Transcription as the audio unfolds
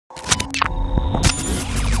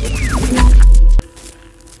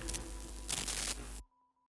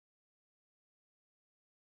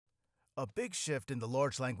A big shift in the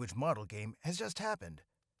large language model game has just happened.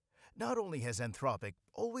 Not only has Anthropic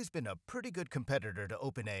always been a pretty good competitor to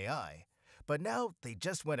OpenAI, but now they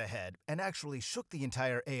just went ahead and actually shook the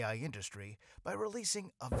entire AI industry by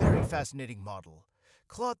releasing a very fascinating model,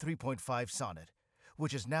 Claude 3.5 Sonnet,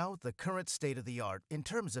 which is now the current state-of-the-art in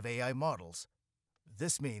terms of AI models.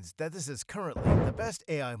 This means that this is currently the best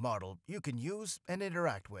AI model you can use and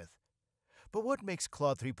interact with. But what makes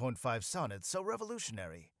Claude 3.5 Sonnet so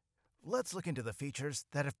revolutionary? Let's look into the features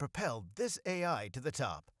that have propelled this AI to the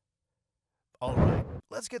top. Alright,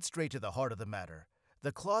 let's get straight to the heart of the matter,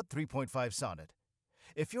 the Claude 3.5 Sonnet.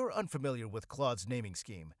 If you're unfamiliar with Claude's naming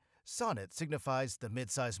scheme, Sonnet signifies the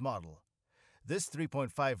mid-size model. This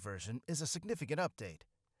 3.5 version is a significant update.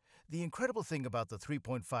 The incredible thing about the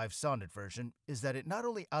 3.5 Sonnet version is that it not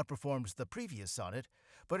only outperforms the previous Sonnet,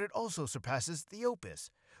 but it also surpasses the Opus,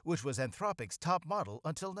 which was Anthropic's top model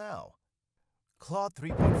until now. Claude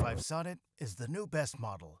 3.5 Sonnet is the new best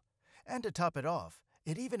model, and to top it off,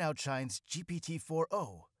 it even outshines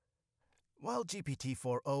GPT-4o. While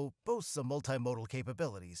GPT-4o boasts some multimodal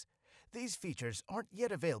capabilities, these features aren't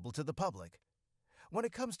yet available to the public. When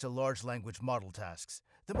it comes to large language model tasks,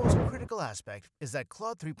 the most critical aspect is that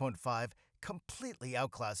Claude 3.5 completely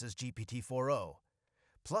outclasses GPT-4o.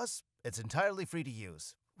 Plus, it's entirely free to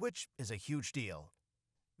use, which is a huge deal.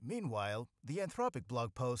 Meanwhile, the Anthropic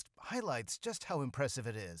blog post highlights just how impressive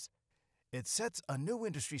it is. It sets a new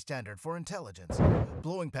industry standard for intelligence,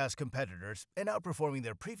 blowing past competitors and outperforming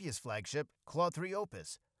their previous flagship, Claude 3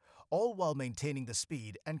 Opus, all while maintaining the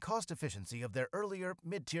speed and cost efficiency of their earlier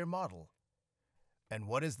mid-tier model. And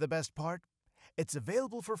what is the best part? It's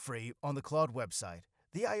available for free on the Claude website,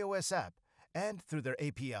 the iOS app, and through their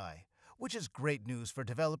API, which is great news for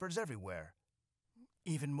developers everywhere.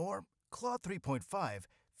 Even more, Claude 3.5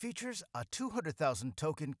 features a 200,000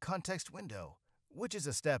 token context window, which is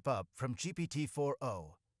a step up from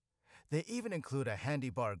GPT-4o. They even include a handy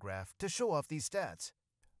bar graph to show off these stats.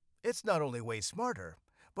 It's not only way smarter,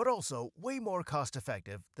 but also way more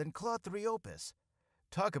cost-effective than Claude 3 Opus.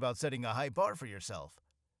 Talk about setting a high bar for yourself.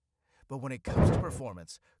 But when it comes to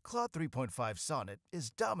performance, Claude 3.5 Sonnet is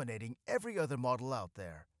dominating every other model out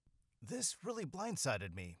there. This really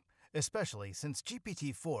blindsided me, especially since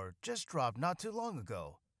GPT-4 just dropped not too long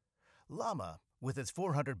ago. Llama, with its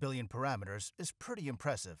 400 billion parameters, is pretty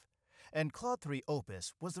impressive, and Claude 3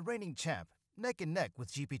 Opus was the reigning champ, neck and neck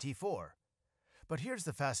with GPT-4. But here's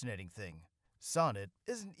the fascinating thing. Sonnet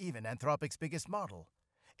isn't even Anthropic's biggest model.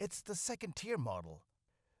 It's the second-tier model.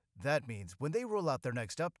 That means when they roll out their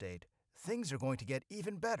next update, things are going to get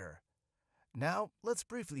even better. Now, let's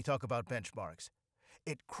briefly talk about benchmarks.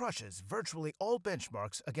 It crushes virtually all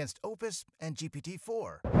benchmarks against Opus and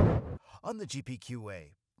GPT-4. On the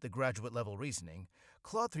GPQA, the graduate-level reasoning,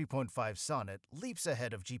 Claude 3.5 Sonnet leaps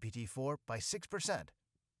ahead of GPT-4 by 6%.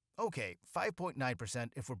 Okay, 5.9%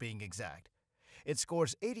 if we're being exact. It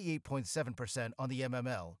scores 88.7% on the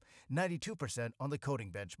MML, 92% on the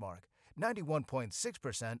coding benchmark,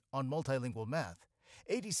 91.6% on multilingual math,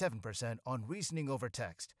 87% on reasoning over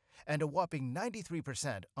text, and a whopping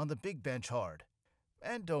 93% on the Big Bench Hard.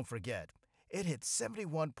 And don't forget, it hit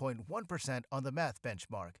 71.1% on the math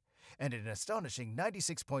benchmark, and an astonishing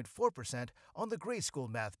 96.4% on the grade school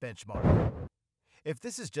math benchmark. If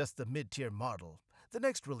this is just the mid-tier model, the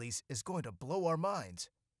next release is going to blow our minds.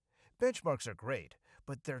 Benchmarks are great,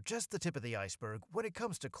 but they're just the tip of the iceberg when it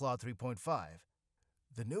comes to Claude 3.5.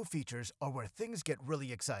 The new features are where things get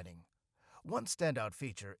really exciting. One standout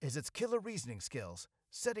feature is its killer reasoning skills,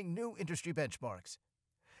 setting new industry benchmarks.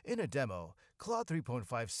 In a demo, Claude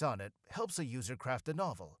 3.5 Sonnet helps a user craft a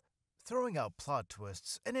novel, throwing out plot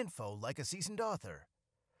twists and info like a seasoned author.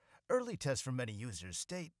 Early tests from many users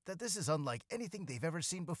state that this is unlike anything they've ever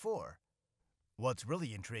seen before. What's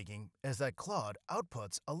really intriguing is that Claude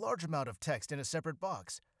outputs a large amount of text in a separate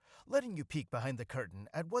box, letting you peek behind the curtain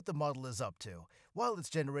at what the model is up to while it's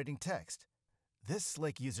generating text. This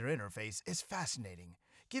slick user interface is fascinating,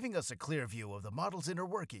 giving us a clear view of the model's inner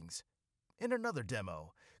workings. In another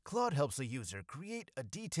demo, Claude helps a user create a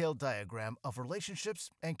detailed diagram of relationships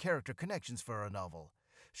and character connections for a novel,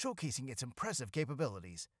 showcasing its impressive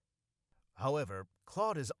capabilities. However,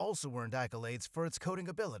 Claude has also earned accolades for its coding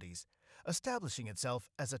abilities, establishing itself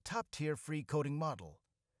as a top-tier free coding model.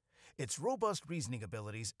 Its robust reasoning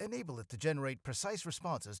abilities enable it to generate precise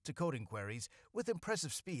responses to coding queries with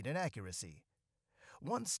impressive speed and accuracy.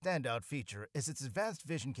 One standout feature is its advanced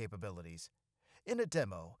vision capabilities. In a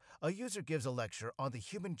demo, a user gives a lecture on the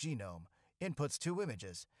human genome, inputs 2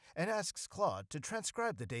 images, and asks Claude to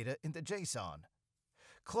transcribe the data into JSON.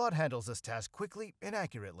 Claude handles this task quickly and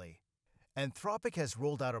accurately. Anthropic has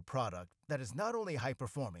rolled out a product that is not only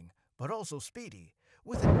high-performing, but also speedy,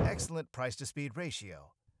 with an excellent price-to-speed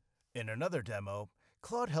ratio. In another demo,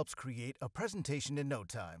 Claude helps create a presentation in no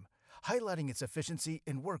time, highlighting its efficiency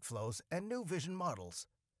in workflows and new vision models.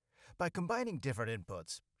 By combining different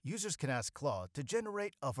inputs, users can ask Claude to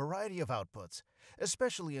generate a variety of outputs,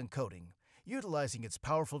 especially in coding, utilizing its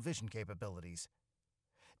powerful vision capabilities.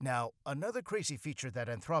 Now, another crazy feature that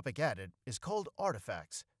Anthropic added is called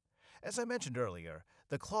artifacts. As I mentioned earlier,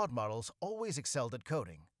 the Claude models always excelled at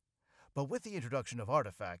coding. But with the introduction of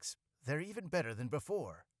artifacts, they're even better than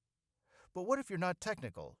before. But what if you're not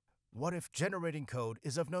technical? What if generating code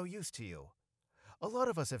is of no use to you? A lot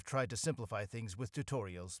of us have tried to simplify things with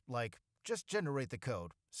tutorials, like just generate the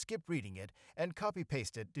code, skip reading it, and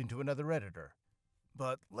copy-paste it into another editor.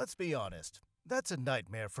 But let's be honest, that's a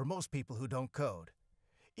nightmare for most people who don't code.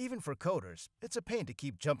 Even for coders, it's a pain to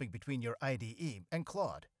keep jumping between your IDE and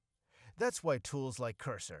Claude. That's why tools like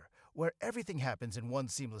Cursor, where everything happens in one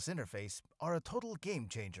seamless interface, are a total game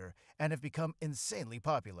changer and have become insanely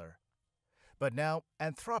popular. But now,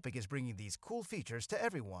 Anthropic is bringing these cool features to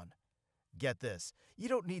everyone. Get this, you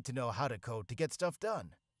don't need to know how to code to get stuff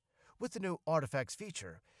done. With the new Artifacts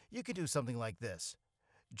feature, you can do something like this.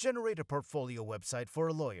 Generate a portfolio website for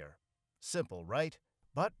a lawyer. Simple, right?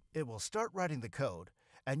 But it will start writing the code,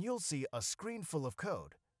 and you'll see a screen full of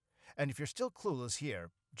code. And if you're still clueless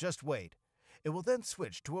here, just wait. It will then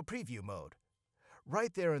switch to a preview mode.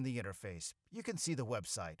 Right there in the interface, you can see the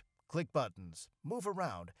website, click buttons, move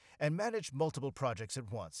around, and manage multiple projects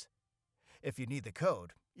at once. If you need the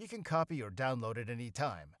code, you can copy or download it any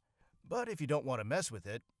time. But if you don't want to mess with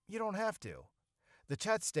it, you don't have to. The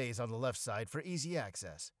chat stays on the left side for easy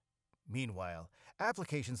access. Meanwhile,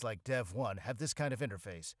 applications like Dev1 have this kind of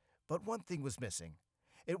interface, but one thing was missing.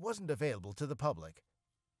 It wasn't available to the public.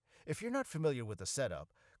 If you're not familiar with the setup,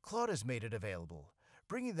 Claude has made it available,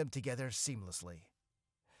 bringing them together seamlessly.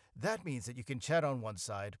 That means that you can chat on one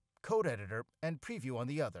side, code editor, and preview on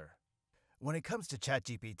the other. When it comes to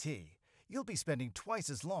ChatGPT, you'll be spending twice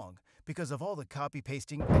as long because of all the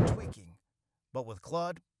copy-pasting and tweaking. But with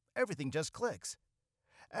Claude, everything just clicks.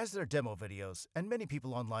 As their demo videos and many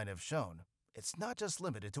people online have shown, it's not just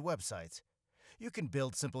limited to websites. You can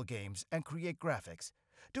build simple games and create graphics.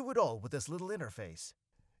 Do it all with this little interface.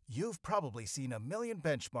 You've probably seen a million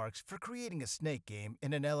benchmarks for creating a snake game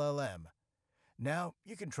in an LLM. Now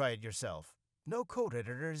you can try it yourself. No code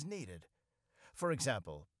editor is needed. For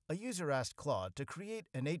example, a user asked Claude to create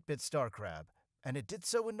an 8-bit star crab, and it did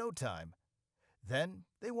so in no time. Then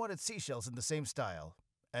they wanted seashells in the same style,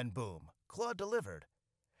 and boom, Claude delivered.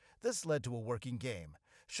 This led to a working game,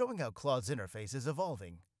 showing how Claude's interface is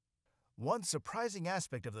evolving. One surprising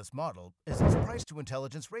aspect of this model is its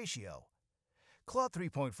price-to-intelligence ratio. Claude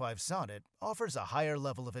 3.5 Sonnet offers a higher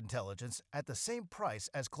level of intelligence at the same price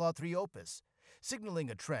as Claude 3 Opus, signaling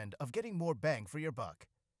a trend of getting more bang for your buck.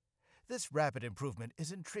 This rapid improvement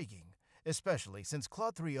is intriguing, especially since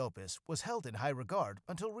Claude 3 Opus was held in high regard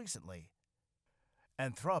until recently.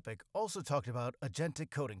 Anthropic also talked about agentic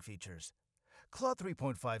coding features. Claude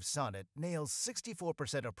 3.5 Sonnet nails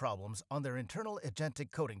 64% of problems on their internal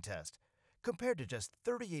agentic coding test, compared to just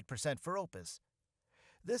 38% for Opus.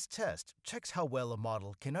 This test checks how well a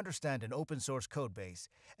model can understand an open-source codebase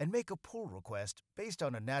and make a pull request based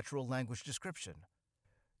on a natural language description.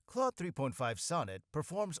 Claude 3.5 Sonnet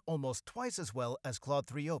performs almost twice as well as Claude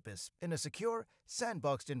 3 Opus in a secure,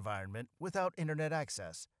 sandboxed environment without internet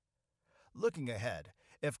access. Looking ahead,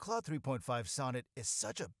 if Claude 3.5 Sonnet is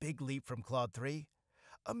such a big leap from Claude 3,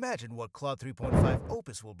 imagine what Claude 3.5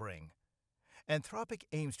 Opus will bring. Anthropic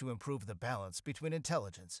aims to improve the balance between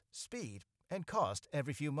intelligence, speed, and cost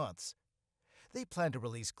every few months. They plan to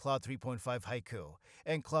release Claude 3.5 Haiku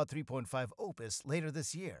and Claude 3.5 Opus later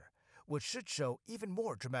this year, which should show even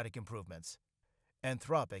more dramatic improvements.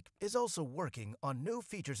 Anthropic is also working on new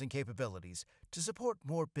features and capabilities to support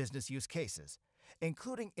more business use cases,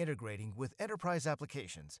 including integrating with enterprise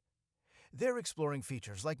applications. They're exploring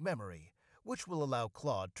features like memory, which will allow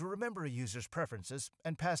Claude to remember a user's preferences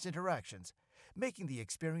and past interactions, making the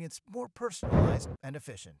experience more personalized and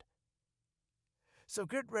efficient. So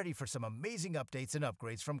get ready for some amazing updates and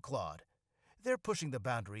upgrades from Claude. They're pushing the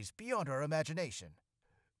boundaries beyond our imagination.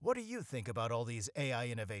 What do you think about all these AI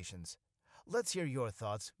innovations? Let's hear your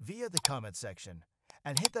thoughts via the comment section,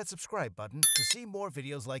 and hit that subscribe button to see more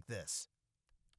videos like this.